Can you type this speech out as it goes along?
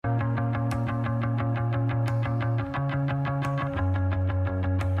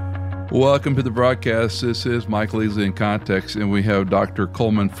Welcome to the broadcast. This is Mike Leasley in Context, and we have Dr.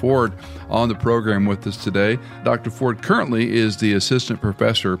 Coleman Ford on the program with us today. Dr. Ford currently is the Assistant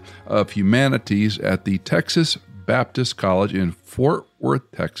Professor of Humanities at the Texas Baptist College in Fort Worth,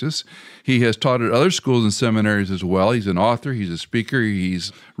 Texas. He has taught at other schools and seminaries as well. He's an author, he's a speaker,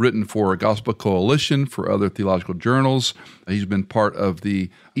 he's written for a Gospel Coalition, for other theological journals. He's been part of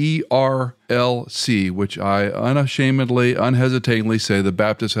the ERLC, which I unashamedly, unhesitatingly say the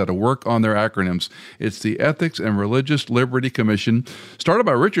Baptists had to work on their acronyms. It's the Ethics and Religious Liberty Commission, started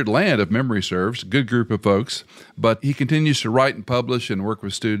by Richard Land, if memory serves, good group of folks, but he continues to write and publish and work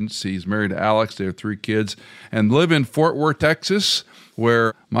with students. He's married to Alex, they have 3 kids, and live in Fort Worth, Texas,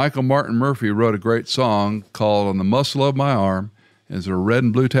 where Michael Martin Murphey wrote a great song called On the Muscle of My Arm is a red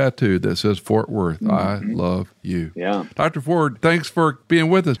and blue tattoo that says Fort Worth, I love you. Yeah. Dr. Ford, thanks for being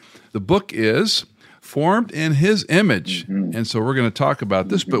with us. The book is Formed in His Image, and so we're going to talk about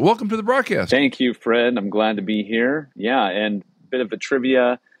this, but welcome to the broadcast. Thank you, Fred. I'm glad to be here. Yeah, and a bit of a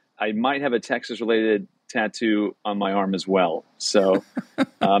trivia. I might have a Texas-related tattoo on my arm as well. So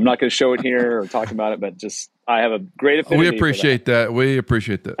I'm not going to show it here or talk about it, but just I have a great affinity. We appreciate that. We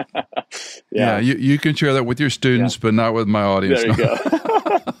appreciate that. Yeah, you can share that with your students, but not with my audience. There you go.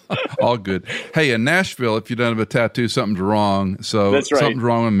 All good. Hey, in Nashville, if you don't have a tattoo, something's wrong. So That's right. Something's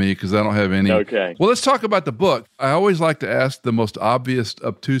wrong with me because I don't have any. Okay. Well, let's talk about the book. I always like to ask the most obvious,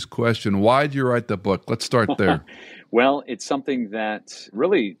 obtuse question. Why did you write the book? Let's start there. Well, it's something that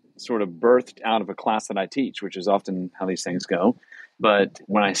really sort of birthed out of a class that I teach, which is often how these things go. But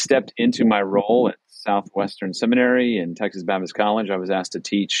when I stepped into my role at Southwestern Seminary and Texas Baptist College, I was asked to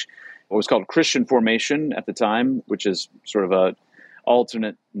teach what was called Christian formation at the time, which is sort of a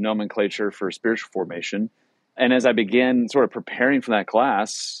alternate nomenclature for spiritual formation. And as I began sort of preparing for that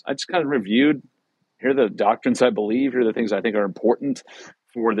class, I just kind of reviewed, here are the doctrines I believe, here are the things I think are important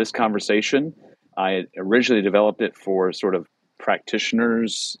for this conversation. I originally developed it for sort of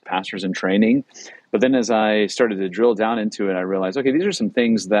practitioners, pastors in training. But then as I started to drill down into it, I realized, okay, these are some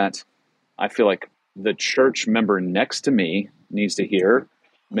things that I feel like the church member next to me needs to hear.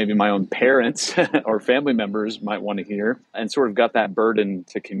 Maybe my own parents or family members might want to hear, and sort of got that burden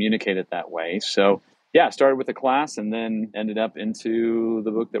to communicate it that way. So yeah, I started with a class and then ended up into the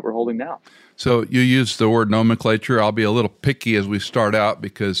book that we're holding now. So you use the word nomenclature. I'll be a little picky as we start out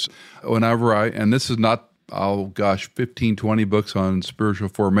because whenever and this is not 15, 20 books on spiritual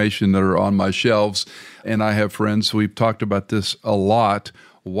formation that are on my shelves. And I have friends, we've talked about this a lot.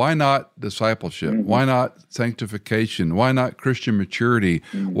 Why not discipleship? Why not sanctification? Why not Christian maturity?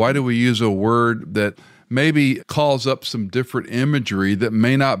 Why do we use a word that maybe calls up some different imagery that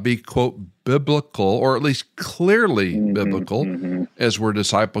may not be, quote, biblical, or at least clearly biblical, as where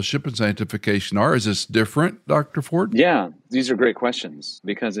discipleship and sanctification are? Is this different, Dr. Ford? Yeah, these are great questions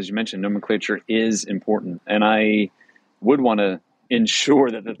because, as you mentioned, nomenclature is important. And I would want to ensure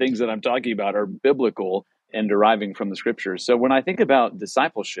that the things that I'm talking about are biblical and deriving from the scriptures. So when I think about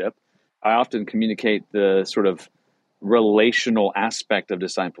discipleship, I often communicate the sort of relational aspect of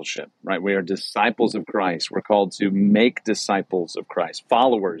discipleship, right? We are disciples of Christ. We're called to make disciples of Christ,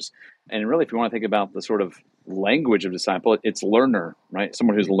 followers. And really, if you want to think about the sort of language of disciple, it's learner, right?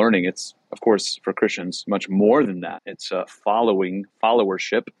 Someone who's learning. It's, of course, for Christians, much more than that. It's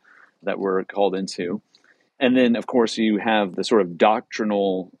followership that we're called into. And then, of course, you have the sort of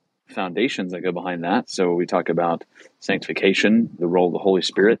doctrinal foundations that go behind that. So we talk about sanctification, the role of the Holy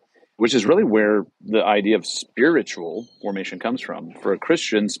Spirit, which is really where the idea of spiritual formation comes from. For a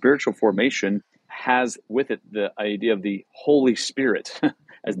Christian, spiritual formation has with it the idea of the Holy Spirit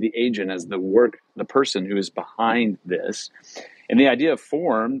as the agent, as the work, the person who is behind this. And the idea of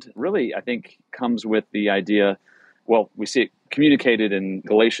formed really, I think, comes with the idea, well, we see it communicated in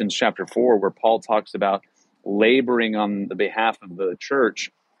Galatians chapter 4, where Paul talks about laboring on the behalf of the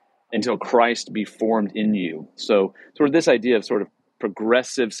church until Christ be formed in you. So sort of this idea of sort of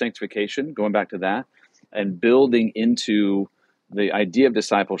progressive sanctification, going back to that, and building into the idea of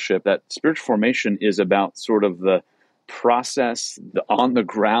discipleship, that spiritual formation is about sort of the process, the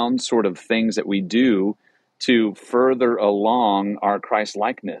on-the-ground sort of things that we do to further along our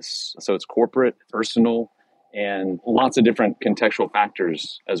Christ-likeness. So it's corporate, personal, and lots of different contextual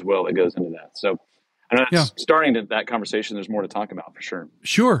factors as well that goes into that. So I know starting that conversation, there's more to talk about for sure.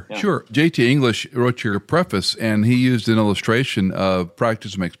 Sure. J.T. English wrote your preface, and he used an illustration of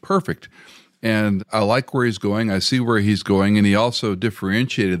practice makes perfect. And I like where he's going. I see where he's going. And he also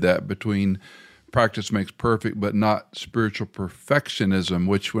differentiated that between practice makes perfect, but not spiritual perfectionism,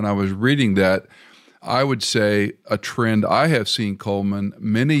 which when I was reading that, I would say a trend I have seen, Coleman,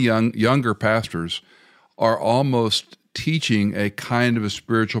 many younger pastors are almost teaching a kind of a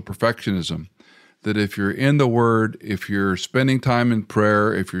spiritual perfectionism. That if you're in the Word, if you're spending time in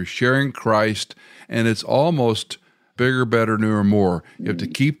prayer, if you're sharing Christ, and it's almost bigger, better, newer, more. You have to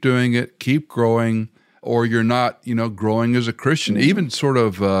keep doing it, keep growing, or you're not, growing as a Christian. Even sort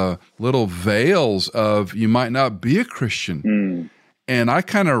of little veils of you might not be a Christian. And I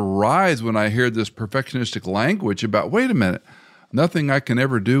kind of rise when I hear this perfectionistic language about, wait a minute, nothing I can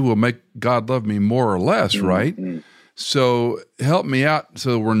ever do will make God love me more or less, right? So help me out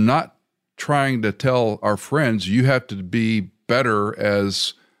so we're not trying to tell our friends, you have to be better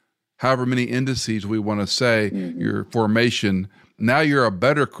as however many indices we want to say, your formation. Now you're a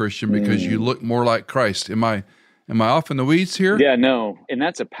better Christian because you look more like Christ. Am I off in the weeds here? Yeah, no. And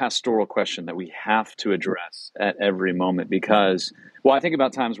that's a pastoral question that we have to address at every moment because, I think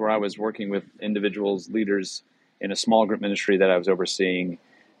about times where I was working with individuals, leaders in a small group ministry that I was overseeing,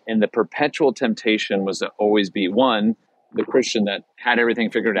 and the perpetual temptation was to always be, one, the Christian that had everything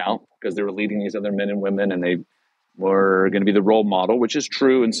figured out because they were leading these other men and women and they were going to be the role model, which is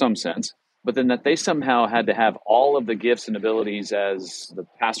true in some sense, but then that they somehow had to have all of the gifts and abilities as the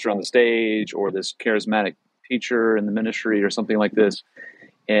pastor on the stage or this charismatic teacher in the ministry or something like this.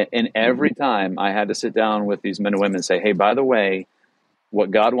 And every time I had to sit down with these men and women and say, hey, by the way,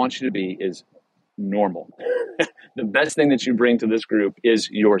 what God wants you to be is normal. The best thing that you bring to this group is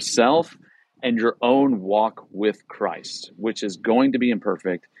yourself and your own walk with Christ, which is going to be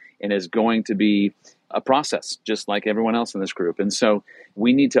imperfect and is going to be a process, just like everyone else in this group. And so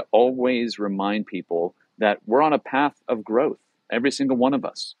we need to always remind people that we're on a path of growth, every single one of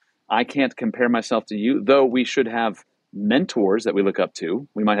us. I can't compare myself to you, though we should have mentors that we look up to.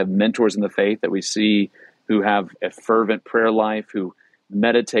 We might have mentors in the faith that we see who have a fervent prayer life, who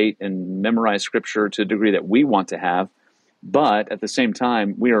meditate and memorize scripture to a degree that we want to have. But at the same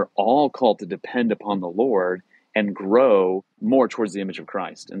time, we are all called to depend upon the Lord and grow more towards the image of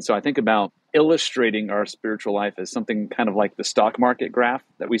Christ. And so I think about illustrating our spiritual life as something kind of like the stock market graph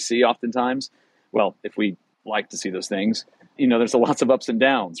that we see oftentimes. Well, if we like to see those things, there's lots of ups and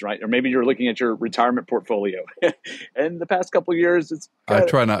downs, right? Or maybe you're looking at your retirement portfolio. And the past couple of years, I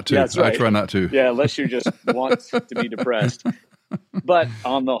try not to. Yeah, that's right. I try not to. Yeah, unless you just want to be depressed. But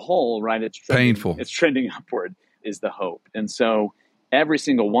on the whole, right, it's trending, painful. It's trending upward is the hope. And so every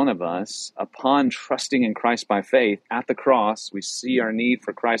single one of us, upon trusting in Christ by faith at the cross, we see our need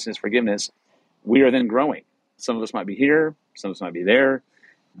for Christ and his forgiveness. We are then growing. Some of us might be here, some of us might be there,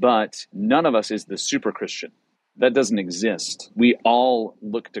 but none of us is the super Christian. That doesn't exist. We all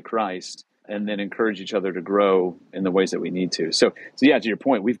look to Christ and then encourage each other to grow in the ways that we need to. So yeah, to your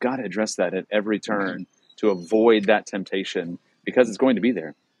point, we've got to address that at every turn to avoid that temptation because it's going to be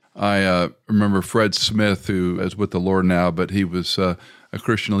there. I remember Fred Smith, who is with the Lord now, but he was a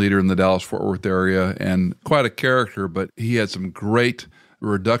Christian leader in the Dallas-Fort Worth area and quite a character, but he had some great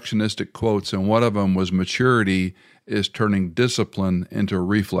reductionistic quotes, and one of them was maturity is turning discipline into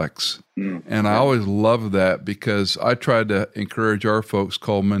reflex. And I always love that because I try to encourage our folks,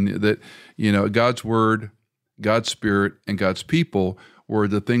 Coleman, that, God's Word, God's Spirit, and God's people were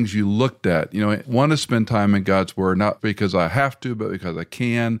the things you looked at. Want to spend time in God's Word, not because I have to, but because I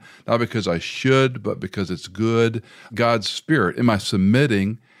can, not because I should, but because it's good. God's Spirit, am I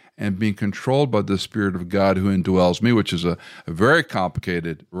submitting and being controlled by the Spirit of God who indwells me, which is a very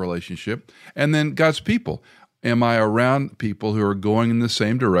complicated relationship. And then God's people. Am I around people who are going in the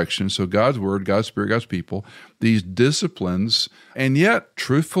same direction? So God's Word, God's Spirit, God's people, these disciplines. And yet,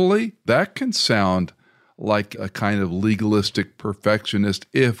 truthfully, that can sound like a kind of legalistic perfectionist.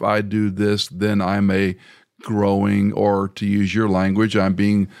 If I do this, then I'm a growing, or to use your language, I'm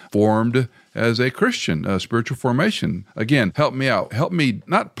being formed as a Christian, a spiritual formation. Again, help me out. Help me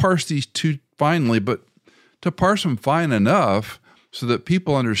not parse these too finely, but to parse them fine enough so that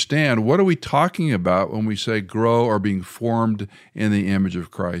people understand what are we talking about when we say grow or being formed in the image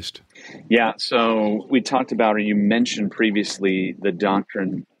of Christ. Yeah, so we talked about, or you mentioned previously, the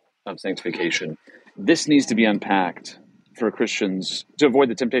doctrine of sanctification. This needs to be unpacked for Christians to avoid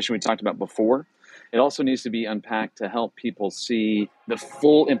the temptation we talked about before. It also needs to be unpacked to help people see the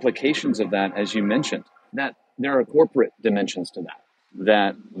full implications of that, as you mentioned, that there are corporate dimensions to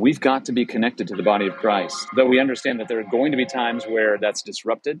that we've got to be connected to the body of Christ, though we understand that there are going to be times where that's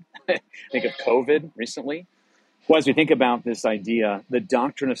disrupted. Think of COVID recently. Well, as we think about this idea, the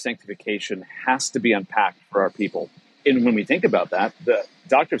doctrine of sanctification has to be unpacked for our people. And when we think about that, the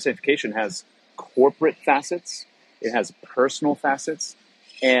doctrine of sanctification has corporate facets, it has personal facets,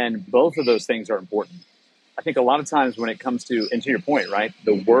 and both of those things are important. I think a lot of times when it comes to, and to your point, right,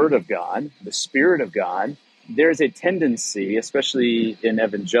 the Word of God, the Spirit of God, there's a tendency, especially in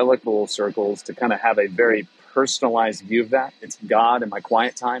evangelical circles, to kind of have a very personalized view of that. It's God in my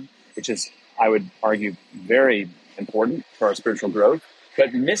quiet time, which is, I would argue, very important for our spiritual growth.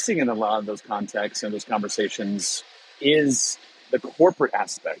 But missing in a lot of those contexts and those conversations is the corporate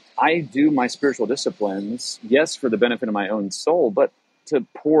aspect. I do my spiritual disciplines, yes, for the benefit of my own soul, but to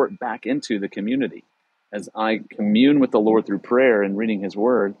pour it back into the community. As I commune with the Lord through prayer and reading His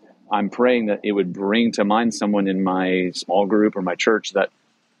Word, I'm praying that it would bring to mind someone in my small group or my church that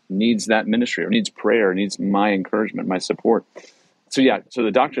needs that ministry or needs prayer, needs my encouragement, my support. So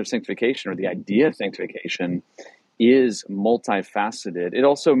the doctrine of sanctification, or the idea of sanctification, is multifaceted. It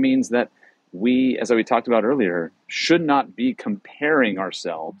also means that we, as we talked about earlier, should not be comparing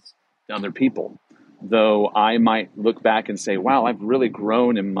ourselves to other people. Though I might look back and say, wow, I've really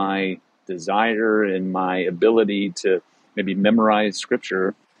grown in my desire and my ability to maybe memorize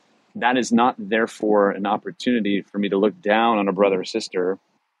scripture, that is not therefore an opportunity for me to look down on a brother or sister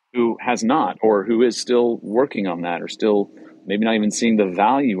who has not, or who is still working on that, or still maybe not even seeing the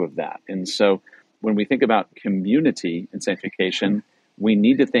value of that. And so when we think about community and sanctification, we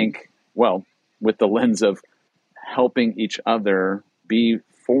need to think, well, with the lens of helping each other be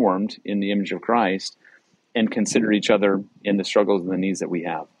formed in the image of Christ and consider each other in the struggles and the needs that we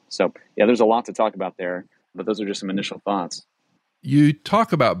have. So, there's a lot to talk about there, but those are just some initial thoughts. You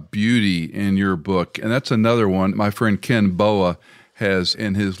talk about beauty in your book, and that's another one. My friend Ken Boa has,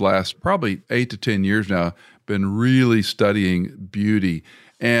 in his last probably 8 to 10 years now, been really studying beauty.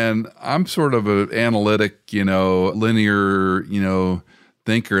 And I'm sort of an analytic, linear,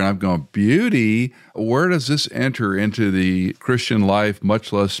 thinker, and I'm going, beauty? Where does this enter into the Christian life,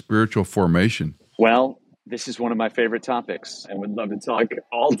 much less spiritual formation? Well, this is one of my favorite topics, and would love to talk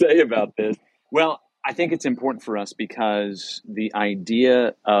all day about this. Well, I think it's important for us because the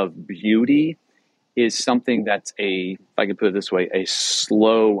idea of beauty is something that's if I could put it this way, a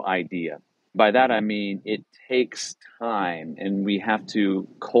slow idea. By that, I mean it takes time, and we have to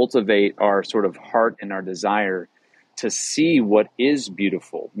cultivate our sort of heart and our desire to see what is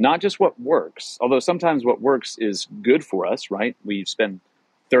beautiful, not just what works. Although sometimes what works is good for us, right? We spend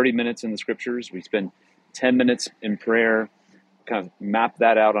 30 minutes in the scriptures, we spend 10 minutes in prayer, kind of map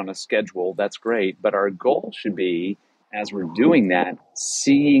that out on a schedule. That's great. But our goal should be, as we're doing that,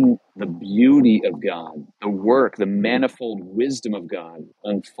 seeing the beauty of God, the work, the manifold wisdom of God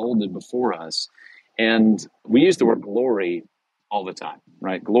unfolded before us. And we use the word glory all the time,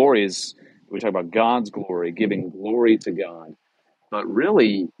 right? Glory is, we talk about God's glory, giving glory to God. But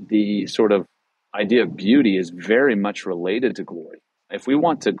really, the sort of idea of beauty is very much related to glory. If we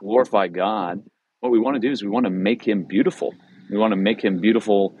want to glorify God, what we want to do is we want to make Him beautiful. We want to make Him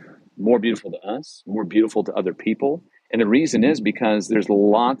beautiful, more beautiful to us, more beautiful to other people. And the reason is because there's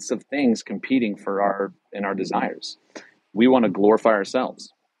lots of things competing for our desires. We want to glorify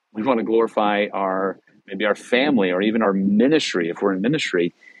ourselves. We want to glorify maybe our family or even our ministry if we're in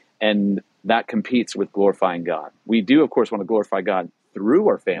ministry. And that competes with glorifying God. We do, of course, want to glorify God through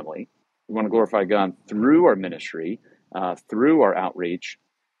our family. We want to glorify God through our ministry, through our outreach.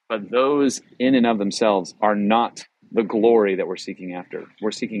 But those in and of themselves are not the glory that we're seeking after.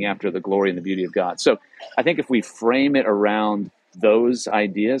 We're seeking after the glory and the beauty of God. So I think if we frame it around those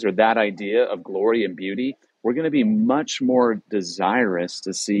ideas or that idea of glory and beauty, we're going to be much more desirous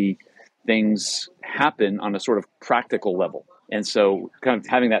to see things happen on a sort of practical level. And so kind of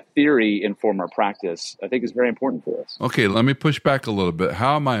having that theory inform our practice, I think is very important for us. Okay, let me push back a little bit.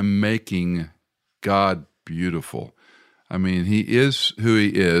 How am I making God beautiful? I mean, He is who He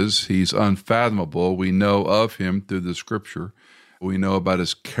is. He's unfathomable. We know of Him through the Scripture. We know about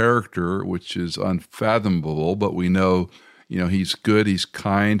His character, which is unfathomable, but we know, He's good, He's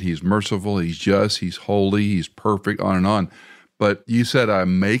kind, He's merciful, He's just, He's holy, He's perfect, on and on. But you said I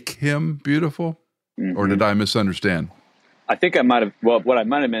make Him beautiful? Mm-hmm. Or did I misunderstand? I think I might have, what I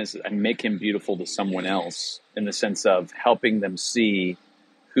might have meant is I make Him beautiful to someone else in the sense of helping them see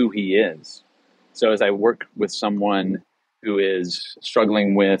who He is. So as I work with someone who is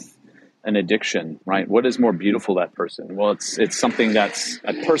struggling with an addiction, right? What is more beautiful to that person? Well, it's something that's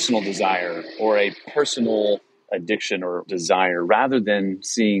a personal desire or a personal addiction or desire rather than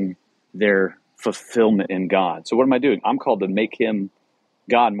seeing their fulfillment in God. So what am I doing? I'm called to make Him,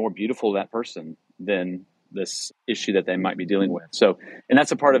 God, more beautiful to that person than this issue that they might be dealing with. So, and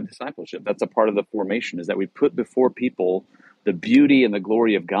that's a part of discipleship. That's a part of the formation, is that we put before people the beauty and the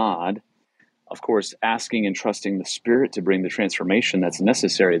glory of God, of course, asking and trusting the Spirit to bring the transformation that's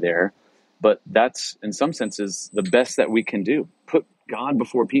necessary there. But that's, in some senses, the best that we can do. Put God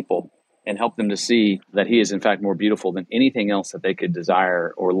before people and help them to see that He is, in fact, more beautiful than anything else that they could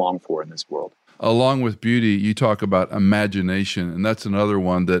desire or long for in this world. Along with beauty, you talk about imagination, and that's another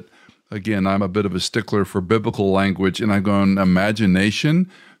one that Again, I'm a bit of a stickler for biblical language, and I'm going imagination.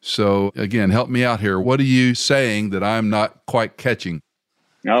 So again, help me out here. What are you saying that I'm not quite catching?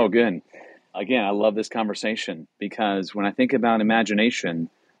 Oh, good. Again, I love this conversation because when I think about imagination,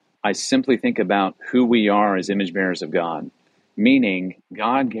 I simply think about who we are as image bearers of God, meaning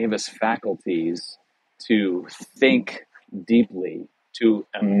God gave us faculties to think deeply, to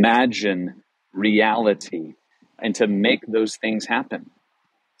imagine reality, and to make those things happen.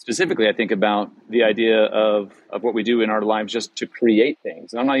 Specifically, I think about the idea of what we do in our lives just to create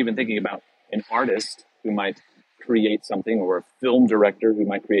things. And I'm not even thinking about an artist who might create something or a film director who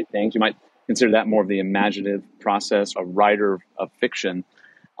might create things. You might consider that more of the imaginative process, a writer of fiction.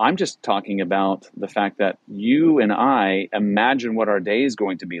 I'm just talking about the fact that you and I imagine what our day is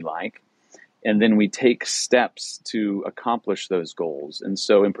going to be like, and then we take steps to accomplish those goals. And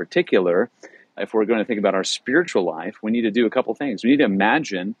so in particular, if we're going to think about our spiritual life, we need to do a couple things. We need to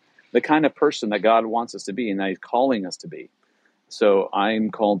imagine the kind of person that God wants us to be and that He's calling us to be. So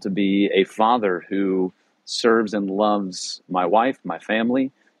I'm called to be a father who serves and loves my wife, my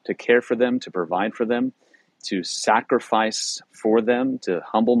family, to care for them, to provide for them, to sacrifice for them, to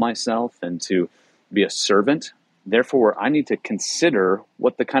humble myself, and to be a servant. Therefore, I need to consider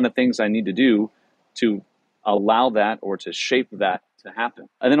what the kind of things I need to do to allow that or to shape that to happen.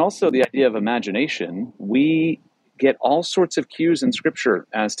 And then also the idea of imagination. We get all sorts of cues in Scripture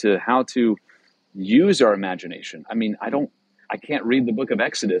as to how to use our imagination. I mean, I can't read the book of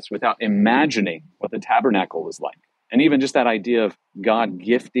Exodus without imagining what the tabernacle was like. And even just that idea of God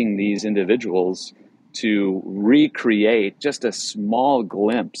gifting these individuals to recreate just a small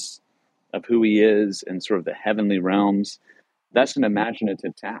glimpse of who He is and sort of the heavenly realms, that's an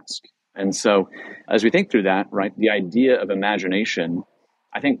imaginative task. And so as we think through that, right, the idea of imagination,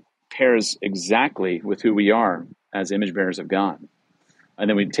 I think, pairs exactly with who we are as image bearers of God. And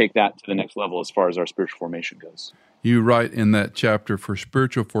then we take that to the next level as far as our spiritual formation goes. You write in that chapter, for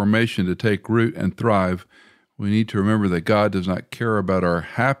spiritual formation to take root and thrive, we need to remember that God does not care about our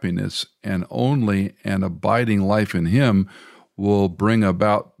happiness, and only an abiding life in Him will bring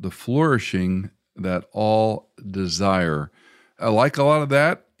about the flourishing that all desire. I like a lot of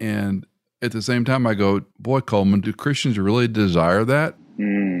that, and at the same time I go, boy, Coleman, do Christians really desire that?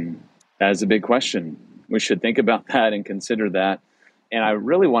 That's a big question. We should think about that and consider that. And I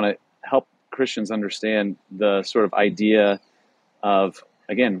really want to help Christians understand the sort of idea of,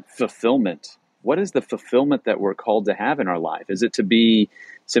 again, fulfillment. What is the fulfillment that we're called to have in our life? Is it to be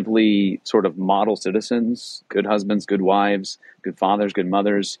simply sort of model citizens, good husbands, good wives, good fathers, good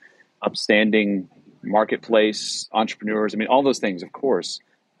mothers, upstanding marketplace entrepreneurs? I mean, all those things, of course,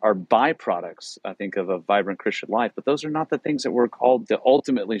 are byproducts, I think, of a vibrant Christian life. But those are not the things that we're called to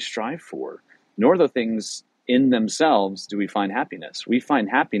ultimately strive for, nor the things in themselves do we find happiness. We find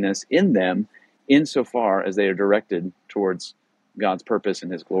happiness in them insofar as they are directed towards God's purpose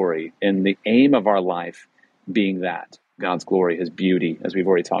and His glory, and the aim of our life being that, God's glory, His beauty, as we've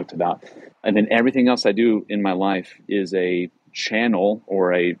already talked about. And then everything else I do in my life is a channel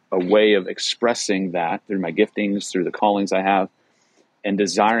or a way of expressing that through my giftings, through the callings I have, and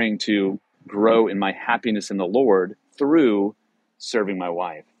desiring to grow in my happiness in the Lord through serving my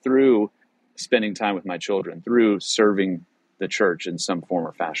wife, through spending time with my children, through serving the church in some form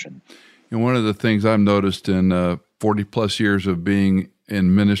or fashion. And one of the things I've noticed in 40 plus years of being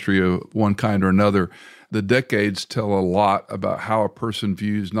in ministry of one kind or another, the decades tell a lot about how a person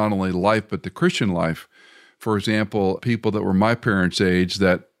views not only life, but the Christian life. For example, people that were my parents' age,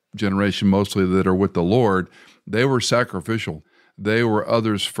 that generation mostly that are with the Lord, they were sacrificial. They were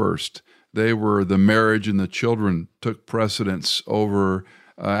others first. They were the marriage and the children took precedence over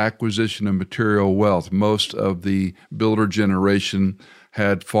acquisition of material wealth. Most of the builder generation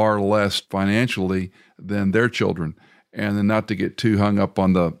had far less financially than their children. And then not to get too hung up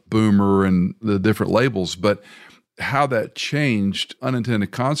on the boomer and the different labels, but how that changed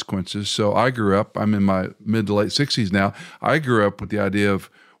unintended consequences. So I grew up, I'm in my mid to late 60s now, I grew up with the idea of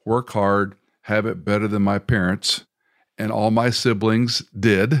work hard, have it better than my parents, and all my siblings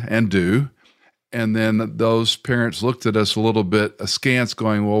did and do. And then those parents looked at us a little bit askance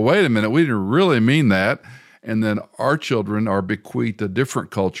going, well, wait a minute, we didn't really mean that. And then our children are bequeathed a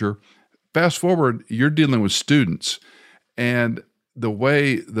different culture. Fast forward, you're dealing with students. And the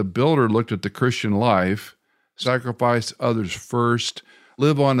way the builder looked at the Christian life, sacrifice others first,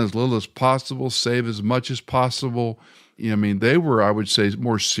 live on as little as possible, save as much as possible. I mean, they were, I would say,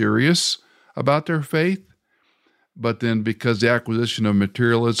 more serious about their faith. But then because the acquisition of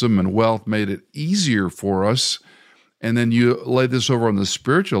materialism and wealth made it easier for us, and then you lay this over on the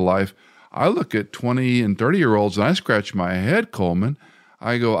spiritual life, I look at 20 and 30-year-olds and I scratch my head, Coleman.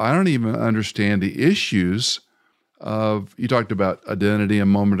 I go, I don't even understand the issues of, you talked about identity a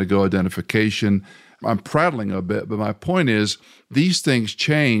moment ago, identification. I'm prattling a bit, but my point is these things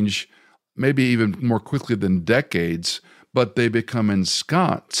change maybe even more quickly than decades, but they become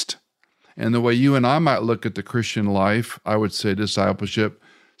ensconced. And the way you and I might look at the Christian life, I would say discipleship,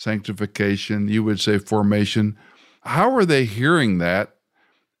 sanctification, you would say formation. How are they hearing that?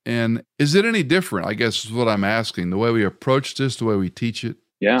 And is it any different, I guess is what I'm asking, the way we approach this, the way we teach it?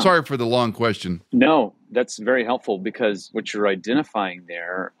 Yeah. Sorry for the long question. No, that's very helpful, because what you're identifying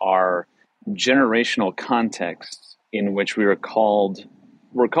there are generational contexts in which we're called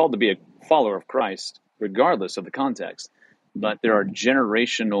to be a follower of Christ, regardless of the context. But there are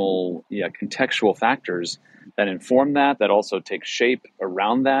generational, contextual factors that inform that also take shape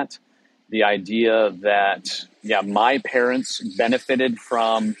around that. The idea that, my parents benefited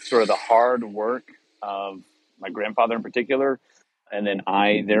from sort of the hard work of my grandfather in particular, and then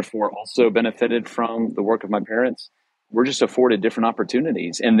I therefore also benefited from the work of my parents. We're just afforded different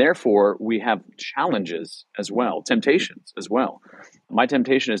opportunities, and therefore we have challenges as well, temptations as well. My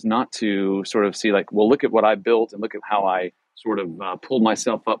temptation is not to sort of see like, well, look at what I built and look at how I sort of pulled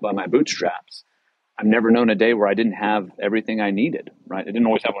myself up by my bootstraps. I've never known a day where I didn't have everything I needed, right? I didn't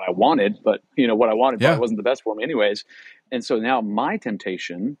always have what I wanted, but what I wanted probably wasn't the best for me anyways. And so now my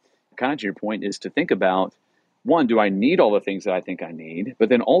temptation, kind of to your point, is to think about, one, do I need all the things that I think I need? But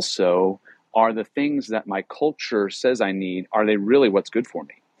then also, are the things that my culture says I need, are they really what's good for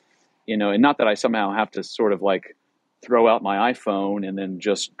me? And not that I somehow have to sort of like throw out my iPhone and then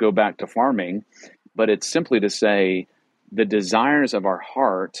just go back to farming, but it's simply to say the desires of our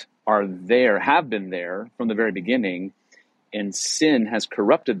heart are there, have been there from the very beginning, and sin has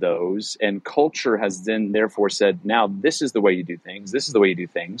corrupted those, and culture has then therefore said, now this is the way you do things, this is the way you do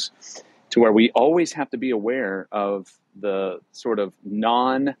things, to where we always have to be aware of the sort of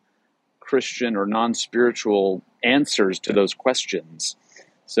non-Christian or non-spiritual answers to those questions.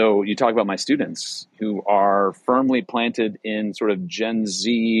 So you talk about my students who are firmly planted in sort of Gen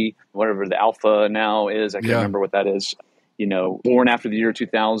Z, whatever the alpha now is, I can't remember what that is, born after the year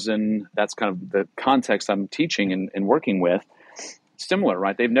 2000, that's kind of the context I'm teaching and working with. Similar,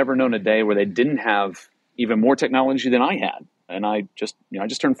 right? They've never known a day where they didn't have even more technology than I had. And I just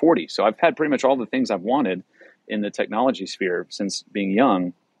turned 40. So I've had pretty much all the things I've wanted in the technology sphere since being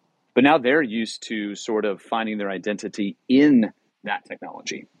young. But now they're used to sort of finding their identity in that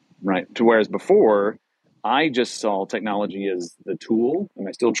technology, right? To whereas before, I just saw technology as the tool, and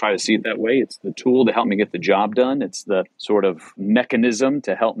I still try to see it that way. It's the tool to help me get the job done. It's the sort of mechanism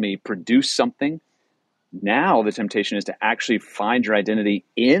to help me produce something. Now the temptation is to actually find your identity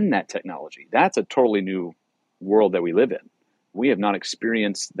in that technology. That's a totally new world that we live in. We have not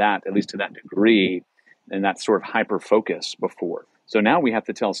experienced that, at least to that degree, and that sort of hyper-focus before. So now we have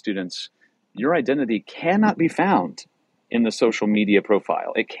to tell students, your identity cannot be found in the social media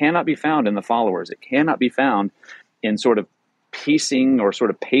profile. It cannot be found in the followers. It cannot be found in sort of piecing or sort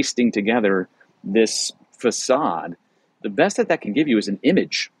of pasting together this facade. The best that can give you is an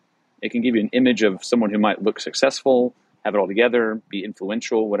image. It can give you an image of someone who might look successful, have it all together, be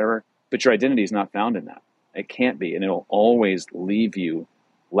influential, whatever. But your identity is not found in that. It can't be, and it'll always leave you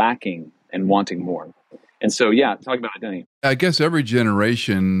lacking and wanting more. And so, talk about identity. I guess every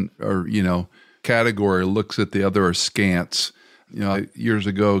generation or, category looks at the other askance. Years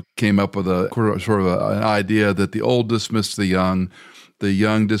ago came up with a sort of an idea that the old dismiss the young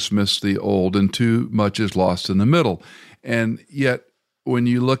dismiss the old, and too much is lost in the middle. And yet, when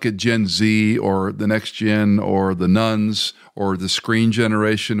you look at Gen Z or the next gen or the nuns or the screen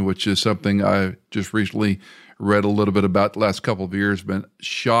generation, which is something I just recently read a little bit about the last couple of years, been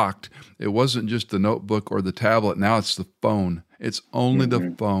shocked. It wasn't just the notebook or the tablet. Now it's the phone. It's only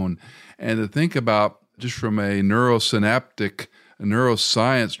the phone. And to think about just from a neurosynaptic,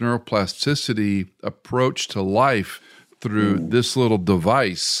 neuroscience, neuroplasticity approach to life through this little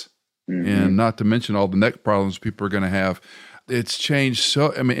device, and not to mention all the neck problems people are going to have, it's changed so,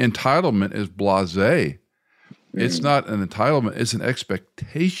 entitlement is blasé. It's not an entitlement, it's an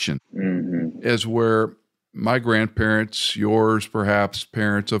expectation. Is where my grandparents, yours perhaps,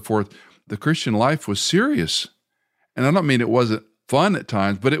 parents, so forth, the Christian life was serious. And I don't mean it wasn't fun at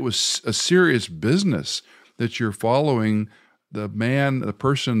times, but it was a serious business that you're following the man, the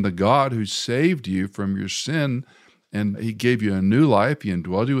person, the God who saved you from your sin. And he gave you a new life. He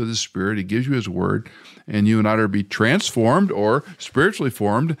indwelled you with his spirit. He gives you his word. And you and I are to be transformed or spiritually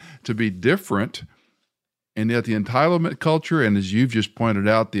formed to be different. And yet the entitlement culture, and as you've just pointed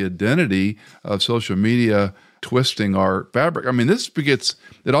out, the identity of social media twisting our fabric. This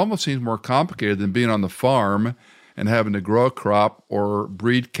it almost seems more complicated than being on the farm and having to grow a crop or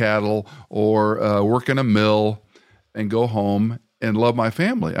breed cattle or work in a mill and go home and love my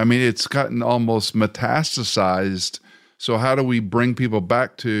family. I mean, it's gotten almost metastasized. So how do we bring people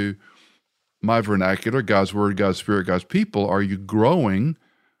back to my vernacular, God's word, God's spirit, God's people? Are you growing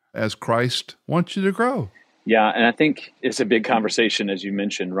as Christ wants you to grow? Yeah, and I think it's a big conversation, as you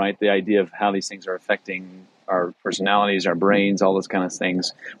mentioned, right? The idea of how these things are affecting our personalities, our brains, all those kind of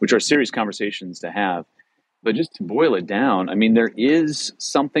things, which are serious conversations to have. But just to boil it down, I mean, there is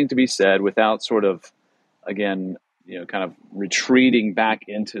something to be said without sort of, again, kind of retreating back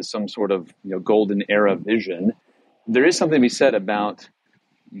into some sort of, golden era vision. There is something to be said about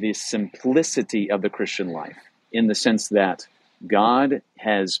the simplicity of the Christian life in the sense that God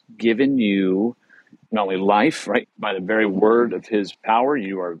has given you not only life, right, by the very word of his power,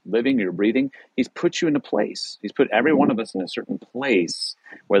 you are living, you're breathing. He's put you in a place. He's put every one of us in a certain place,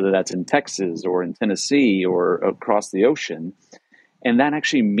 whether that's in Texas or in Tennessee or across the ocean. And that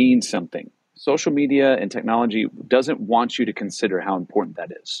actually means something. Social media and technology doesn't want you to consider how important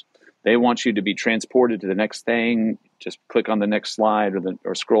that is. They want you to be transported to the next thing, just click on the next slide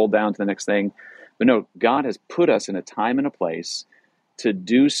or scroll down to the next thing. But no, God has put us in a time and a place to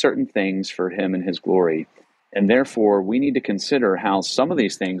do certain things for him and his glory. And therefore, we need to consider how some of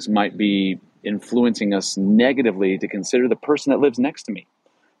these things might be influencing us negatively, to consider the person that lives next to me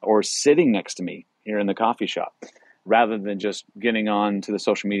or sitting next to me here in the coffee shop, rather than just getting on to the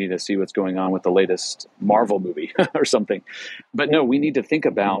social media to see what's going on with the latest Marvel movie or something. But no, we need to think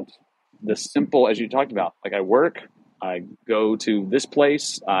about the simple, as you talked about, like I work, I go to this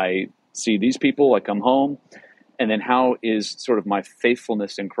place, I see these people, I come home. And then how is sort of my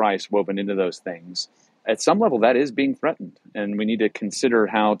faithfulness in Christ woven into those things? At some level, that is being threatened. And we need to consider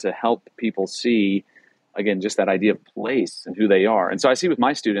how to help people see, again, just that idea of place and who they are. And so I see with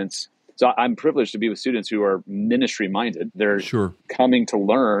my students, so I'm privileged to be with students who are ministry-minded. They're coming to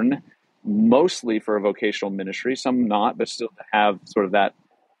learn mostly for a vocational ministry, some not, but still to have sort of that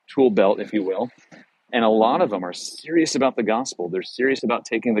tool belt, if you will. And a lot of them are serious about the gospel. They're serious about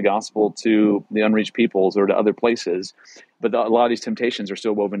taking the gospel to the unreached peoples or to other places. But a lot of these temptations are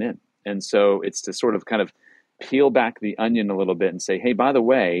still woven in. And so it's to sort of kind of peel back the onion a little bit and say, hey, by the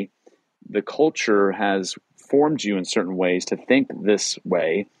way, the culture has formed you in certain ways to think this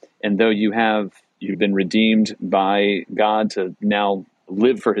way. And though you've been redeemed by God to now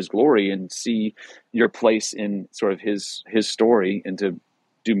live for his glory and see your place in sort of his story and to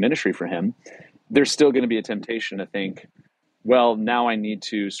do ministry for him, there's still going to be a temptation to think, well, now I need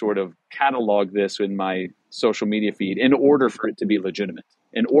to sort of catalog this in my social media feed in order for it to be legitimate,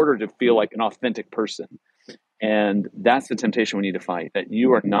 in order to feel like an authentic person. And that's the temptation we need to fight, that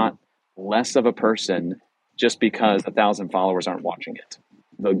you are not less of a person just because 1,000 followers aren't watching it.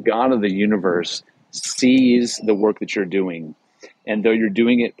 The God of the universe sees the work that you're doing. And though you're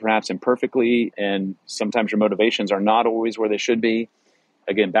doing it perhaps imperfectly, and sometimes your motivations are not always where they should be,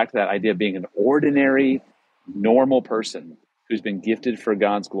 again, back to that idea of being an ordinary, normal person who's been gifted for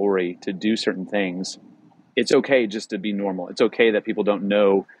God's glory to do certain things. It's okay just to be normal. It's okay that people don't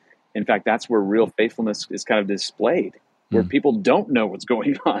know. In fact, that's where real faithfulness is kind of displayed, where people don't know what's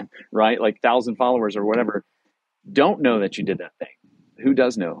going on, right? Like 1,000 followers or whatever don't know that you did that thing. Who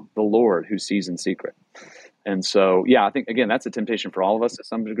does know? The Lord who sees in secret. And so, yeah, I think, again, that's a temptation for all of us to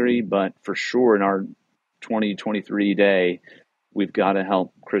some degree, but for sure in our 2023 day, we've got to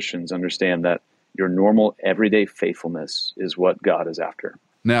help Christians understand that your normal, everyday faithfulness is what God is after.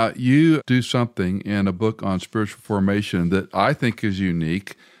 Now, you do something in a book on spiritual formation that I think is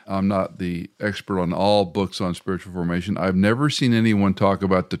unique. I'm not the expert on all books on spiritual formation. I've never seen anyone talk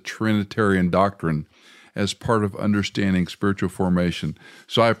about the Trinitarian doctrine as part of understanding spiritual formation.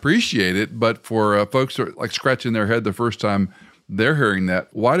 So I appreciate it, but for folks who are like scratching their head the first time they're hearing that,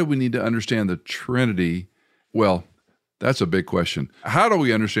 why do we need to understand the Trinity? Well, that's a big question. How do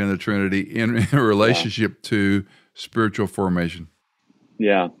we understand the Trinity in relationship to spiritual formation?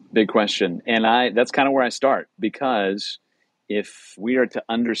 Yeah, big question. And that's kind of where I start, because if we are to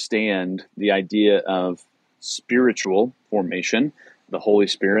understand the idea of spiritual formation, the Holy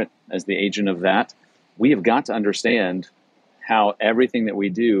Spirit as the agent of that, we have got to understand how everything that we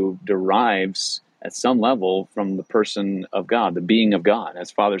do derives at some level from the person of God, the being of God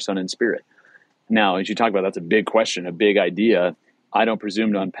as Father, Son, and Spirit. Now, as you talk about, that's a big question, a big idea. I don't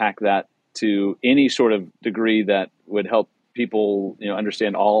presume to unpack that to any sort of degree that would help people,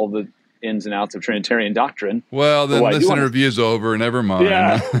 understand all the ins and outs of Trinitarian doctrine. Well, then this interview's over. Never mind.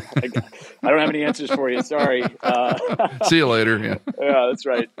 Yeah, I don't have any answers for you. Sorry. See you later. Yeah, that's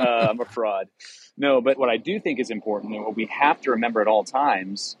right. I'm a fraud. No, but what I do think is important, and what we have to remember at all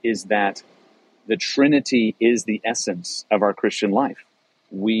times, is that The Trinity is the essence of our Christian life.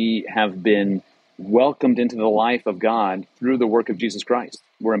 We have been welcomed into the life of God through the work of Jesus Christ.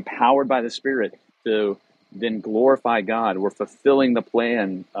 We're empowered by the Spirit to then glorify God. We're fulfilling the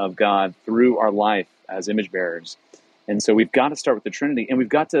plan of God through our life as image bearers. And so we've got to start with the Trinity, and we've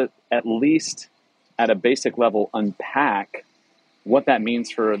got to, at least at a basic level, unpack what that means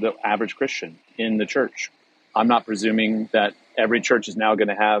for the average Christian in the church. I'm not presuming that every church is now going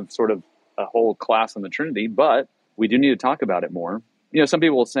to have sort of a whole class on the Trinity, but we do need to talk about it more. Some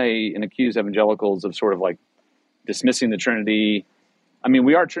people will say and accuse evangelicals of sort of like dismissing the Trinity. I mean,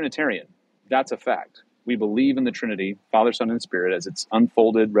 we are Trinitarian. That's a fact. We believe in the Trinity, Father, Son, and Spirit, as it's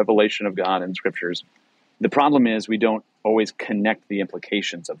unfolded revelation of God in Scriptures. The problem is we don't always connect the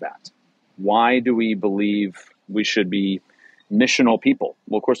implications of that. Why do we believe we should be missional people?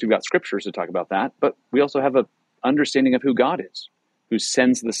 Well, of course, we've got Scriptures to talk about that, but we also have an understanding of who God is, who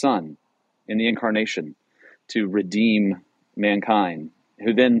sends the Son in the incarnation to redeem mankind,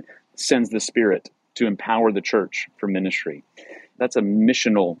 who then sends the Spirit to empower the church for ministry. That's a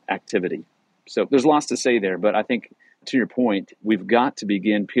missional activity. So there's lots to say there, but I think to your point, we've got to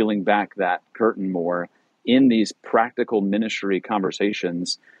begin peeling back that curtain more in these practical ministry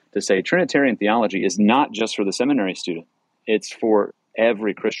conversations to say Trinitarian theology is not just for the seminary student. It's for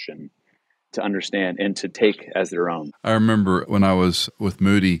every Christian to understand and to take as their own. I remember when I was with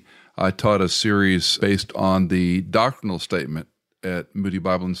Moody, I taught a series based on the doctrinal statement at Moody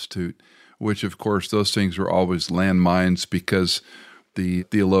Bible Institute, which, of course, those things are always landmines because the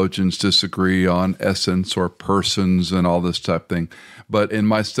theologians disagree on essence or persons and all this type of thing. But in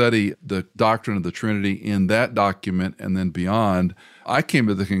my study, the doctrine of the Trinity in that document and then beyond, I came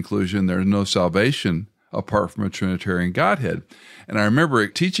to the conclusion there's no salvation apart from a Trinitarian Godhead. And I remember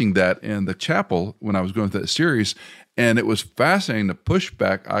teaching that in the chapel when I was going through that series, and it was fascinating the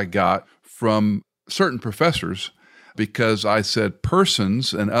pushback I got from certain professors because I said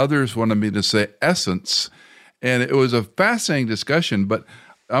persons and others wanted me to say essence. And it was a fascinating discussion, but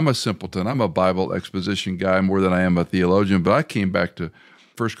I'm a simpleton. I'm a Bible exposition guy more than I am a theologian, but I came back to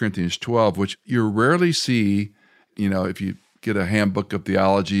 1 Corinthians 12, which you rarely see, if you get a handbook of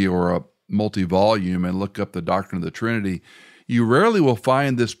theology or a multi-volume and look up the doctrine of the Trinity, you rarely will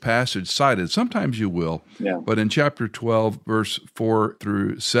find this passage cited. Sometimes you will, but in chapter 12, verse 4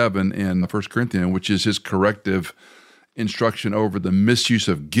 through 7 in 1 Corinthians, which is his corrective instruction over the misuse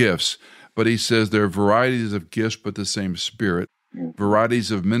of gifts, but he says there are varieties of gifts, but the same Spirit,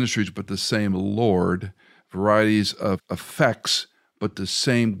 varieties of ministries, but the same Lord, varieties of effects, but the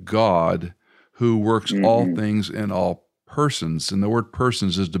same God who works all things in all persons. And the word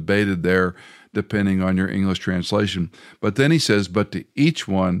persons is debated there depending on your English translation. But then he says, but to each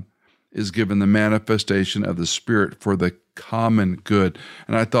one is given the manifestation of the Spirit for the common good.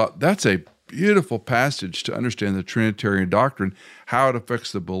 And I thought that's a beautiful passage to understand the Trinitarian doctrine, how it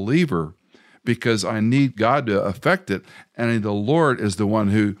affects the believer, because I need God to affect it, and the Lord is the one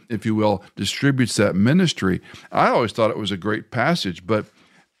who, if you will, distributes that ministry. I always thought it was a great passage, but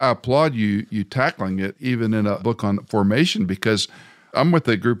I applaud you tackling it even in a book on formation, because I'm with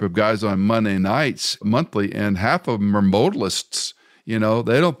a group of guys on Monday nights monthly, and half of them are modalists. They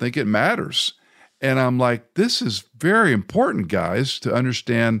don't think it matters. And I'm like, this is very important, guys, to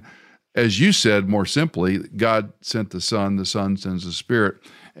understand, as you said more simply, God sent the Son sends the Spirit.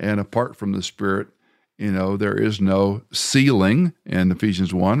 And apart from the Spirit, there is no sealing in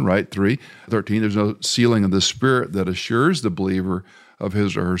Ephesians 1, right? 3:13, there's no sealing of the Spirit that assures the believer of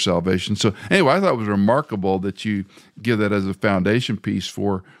his or her salvation. So anyway, I thought it was remarkable that you give that as a foundation piece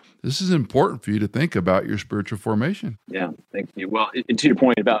for this is important for you to think about your spiritual formation. Yeah, thank you. Well, and to your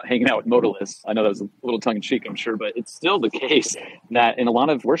point about hanging out with modalists, I know that was a little tongue-in-cheek, I'm sure, but it's still the case that in a lot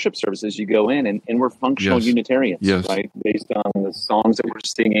of worship services you go in and we're functional Unitarians, right? Based on the songs that we're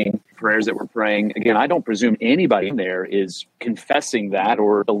singing, prayers that we're praying. Again, I don't presume anybody in there is confessing that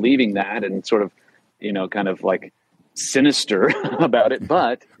or believing that and sort of, kind of like sinister about it,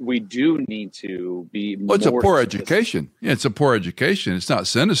 but we do need to be more... Well, it's a poor education. Yeah, it's a poor education. It's not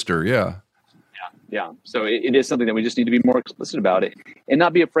sinister, Yeah. So it is something that we just need to be more explicit about it and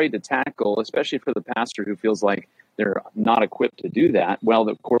not be afraid to tackle, especially for the pastor who feels like they're not equipped to do that. Well,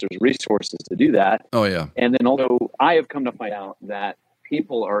 of course, there's resources to do that. Oh, yeah. And then also, I have come to find out that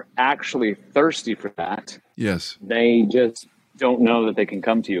people are actually thirsty for that. Yes. They just don't know that they can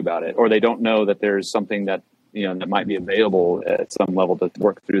come to you about it, or they don't know that there's something that that might be available at some level to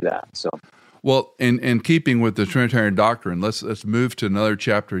work through that. So, well, in keeping with the Trinitarian doctrine, let's move to another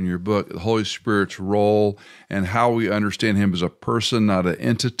chapter in your book, the Holy Spirit's role and how we understand him as a person, not an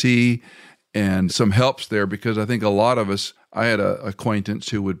entity, and some helps there, because I think a lot of us I had an acquaintance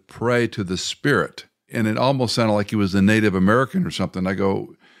who would pray to the Spirit, and it almost sounded like he was a Native American or something. I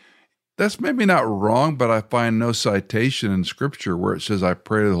go, that's maybe not wrong, but I find no citation in Scripture where it says, I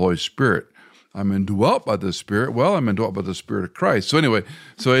pray to the Holy Spirit. I'm indwelt by the Spirit. Well, I'm indwelt by the Spirit of Christ. So anyway,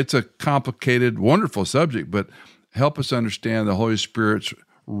 so it's a complicated, wonderful subject, but help us understand the Holy Spirit's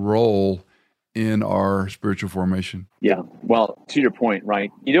role in our spiritual formation. Yeah. Well, to your point,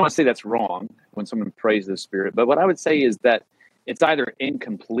 right? You don't want to say that's wrong when someone prays the Spirit, but what I would say is that it's either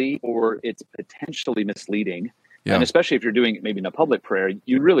incomplete or it's potentially misleading. Yeah. And especially if you're doing it maybe in a public prayer,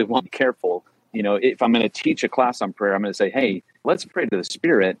 you really want to be careful. You know, if I'm going to teach a class on prayer, I'm going to say, hey, let's pray to the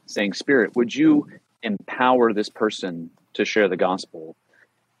Spirit, saying, Spirit, would you empower this person to share the gospel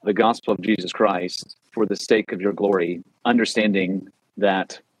of Jesus Christ for the sake of your glory, understanding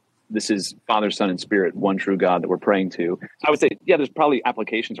that this is Father, Son, and Spirit, one true God that we're praying to. So I would say, yeah, there's probably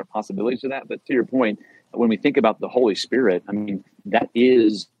applications or possibilities to that. But to your point, when we think about the Holy Spirit, I mean, that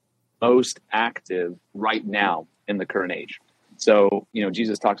is most active right now in the current age. So, you know,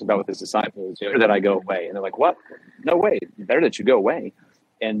 Jesus talks about with his disciples, better that I go away. And they're like, what? No way. Better that you go away.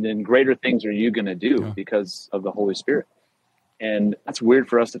 And then greater things are you going to do because of the Holy Spirit. And that's weird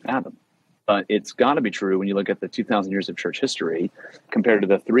for us to fathom. But it's got to be true when you look at the 2,000 years of church history compared to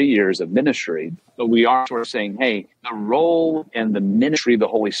the 3 years of ministry. But we are sort of saying, hey, the role and the ministry of the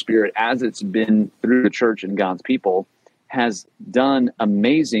Holy Spirit as it's been through the church and God's people has done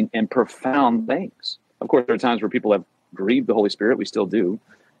amazing and profound things. Of course, there are times where people have grieved the Holy Spirit. We still do,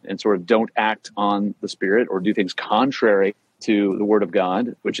 and sort of don't act on the Spirit or do things contrary to the Word of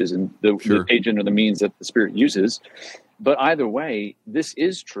God, which is in the agent or the means that the Spirit uses. But either way, this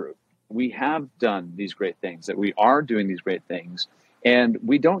is true. We have done these great things, that we are doing these great things. And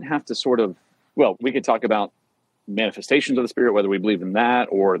we don't have to sort of, well, we could talk about manifestations of the Spirit, whether we believe in that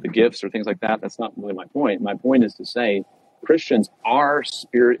or the gifts or things like that. That's not really my point. My point is to say Christians are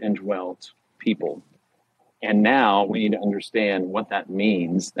Spirit indwelt people. And now we need to understand what that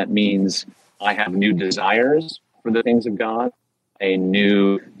means. That means I have new desires for the things of God, a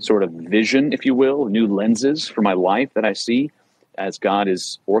new sort of vision, if you will, new lenses for my life that I see. As God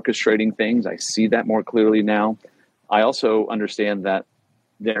is orchestrating things, I see that more clearly now. I also understand that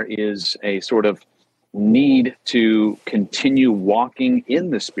there is a sort of need to continue walking in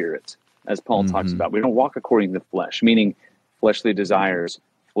the Spirit, as Paul talks about. We don't walk according to the flesh, meaning fleshly desires,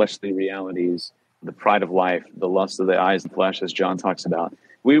 fleshly realities, the pride of life, the lust of the eyes and flesh, as John talks about.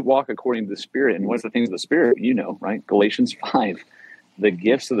 We walk according to the Spirit. And what's the things of the Spirit? You know, right? Galatians 5. The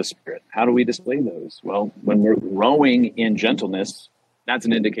gifts of the Spirit. How do we display those? Well, when we're growing in gentleness, that's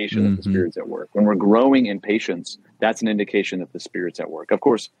an indication that the Spirit's at work. When we're growing in patience, that's an indication that the Spirit's at work. Of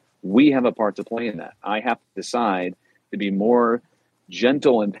course, we have a part to play in that. I have to decide to be more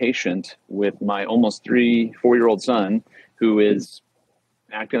gentle and patient with my almost 4-year-old son who is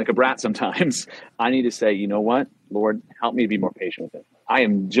acting like a brat sometimes. I need to say, you know what, Lord, help me to be more patient with him. I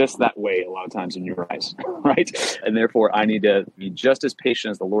am just that way a lot of times in your eyes, right? And therefore, I need to be just as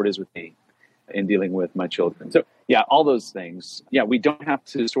patient as the Lord is with me in dealing with my children. So, yeah, all those things. Yeah, we don't have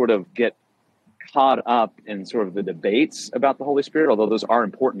to sort of get caught up in sort of the debates about the Holy Spirit, although those are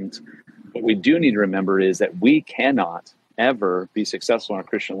important. What we do need to remember is that we cannot ever be successful in our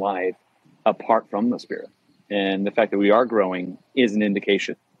Christian life apart from the Spirit. And the fact that we are growing is an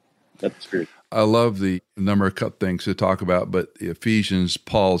indication that the Spirit. I love the number of things to talk about, but Ephesians,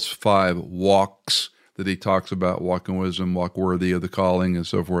 Paul's 5 walks that he talks about, walk in wisdom, walk worthy of the calling, and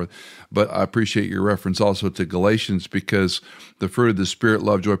so forth. But I appreciate your reference also to Galatians, because the fruit of the Spirit,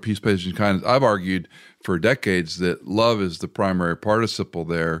 love, joy, peace, patience, and kindness. I've argued for decades that love is the primary participle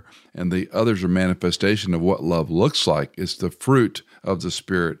there, and the others are manifestation of what love looks like. It's the fruit of the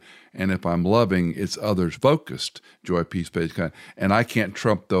Spirit. And if I'm loving, it's others focused, joy, peace, patience, kindness. And I can't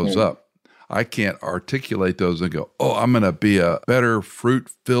trump those up. I can't articulate those and go, oh, I'm going to be a better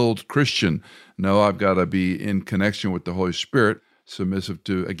fruit-filled Christian. No, I've got to be in connection with the Holy Spirit, submissive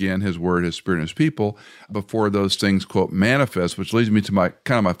to, again, His Word, His Spirit, and His people, before those things, quote, manifest, which leads me to my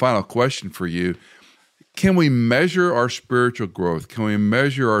final question for you. Can we measure our spiritual growth? Can we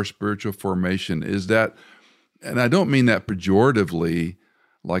measure our spiritual formation? Is that, and I don't mean that pejoratively,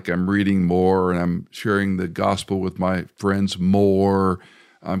 like I'm reading more and I'm sharing the gospel with my friends more,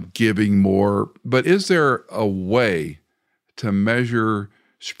 I'm giving more. But is there a way to measure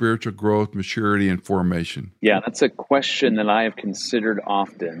spiritual growth, maturity, and formation? Yeah, that's a question that I have considered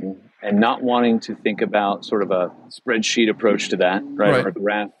often, and not wanting to think about sort of a spreadsheet approach to that, right? Or a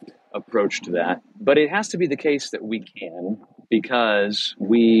graph approach to that. But it has to be the case that we can, because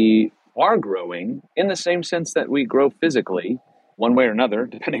we are growing in the same sense that we grow physically. one way or another,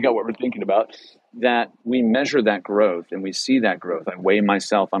 depending on what we're thinking about, that we measure that growth and we see that growth. I weigh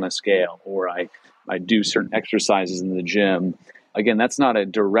myself on a scale, or I do certain exercises in the gym. Again, that's not a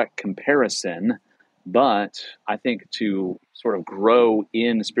direct comparison, but I think to sort of grow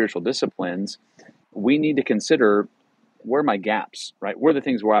in spiritual disciplines, we need to consider, where are my gaps, right? Where are the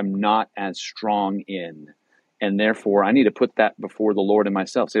things where I'm not as strong in? And therefore, I need to put that before the Lord and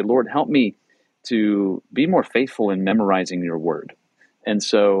myself. Say, Lord, help me to be more faithful in memorizing your word. And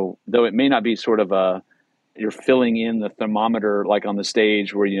so, though it may not be sort of you're filling in the thermometer like on the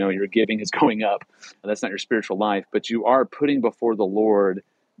stage where, your giving is going up, that's not your spiritual life, but you are putting before the Lord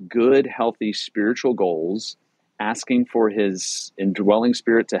good, healthy spiritual goals, asking for his indwelling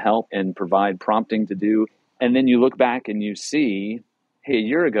spirit to help and provide prompting to do. And then you look back and you see, hey, a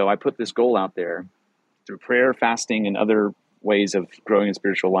year ago, I put this goal out there through prayer, fasting, and other ways of growing in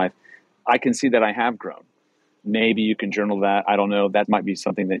spiritual life. I can see that I have grown. Maybe you can journal that. I don't know. That might be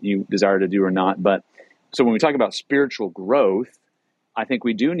something that you desire to do or not. But so when we talk about spiritual growth, I think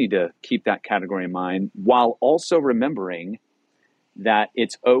we do need to keep that category in mind, while also remembering that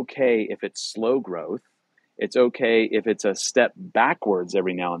it's okay if it's slow growth. It's okay if it's a step backwards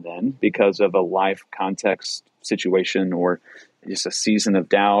every now and then because of a life context situation, or just a season of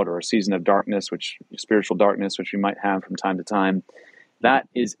doubt or a season of darkness, spiritual darkness, which we might have from time to time. That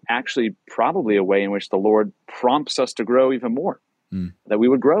is actually probably a way in which the Lord prompts us to grow even more, that we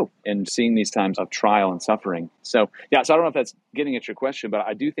would grow in seeing these times of trial and suffering. So I don't know if that's getting at your question, but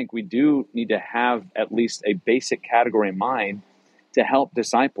I do think we do need to have at least a basic category in mind to help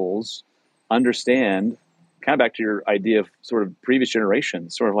disciples understand, kind of back to your idea of sort of previous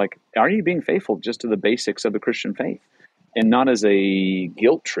generations, sort of like, are you being faithful just to the basics of the Christian faith? And not as a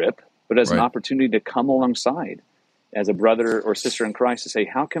guilt trip, but as an opportunity to come alongside as a brother or sister in Christ to say,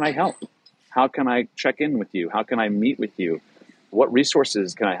 how can I help? How can I check in with you? How can I meet with you? What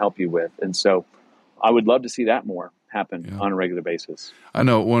resources can I help you with? And so I would love to see that more happen on a regular basis. I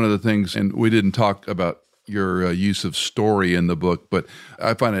know one of the things, and we didn't talk about your use of story in the book, but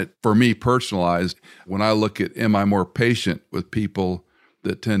I find it, for me, personalized. When I look at, am I more patient with people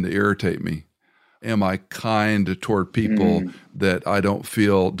that tend to irritate me? Am I kind toward people that I don't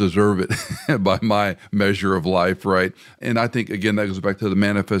feel deserve it by my measure of life, right? And I think, again, that goes back to the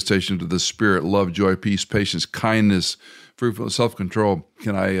manifestation of the Spirit: love, joy, peace, patience, kindness, fruitfulness, self-control.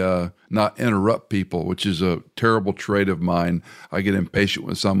 Can I not interrupt people, which is a terrible trait of mine? I get impatient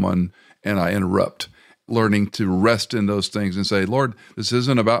with someone and I interrupt. Learning to rest in those things and say, Lord, this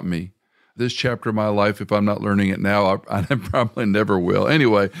isn't about me. This chapter of my life, if I'm not learning it now, I probably never will.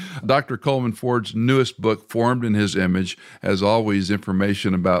 Anyway, Dr. Coleman Ford's newest book, Formed in His Image, has always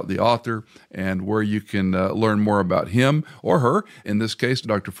information about the author and where you can learn more about him or her, in this case,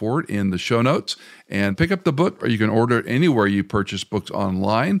 Dr. Ford, in the show notes. And pick up the book, or you can order it anywhere you purchase books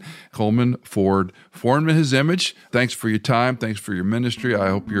online. Coleman Ford, Formed in His Image. Thanks for your time. Thanks for your ministry. I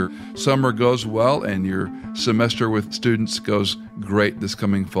hope your summer goes well and your semester with students goes great this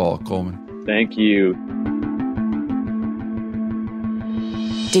coming fall, Coleman. Thank you.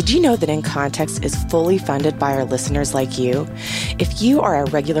 Did you know that In Context is fully funded by our listeners like you? If you are a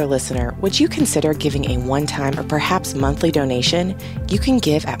regular listener, would you consider giving a one-time or perhaps monthly donation? You can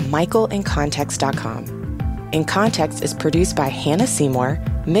give at michaelincontext.com. In Context is produced by Hannah Seymour,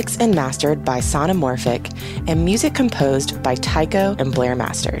 mixed and mastered by Sonomorphic, and music composed by Tycho and Blair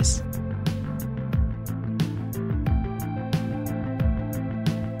Masters.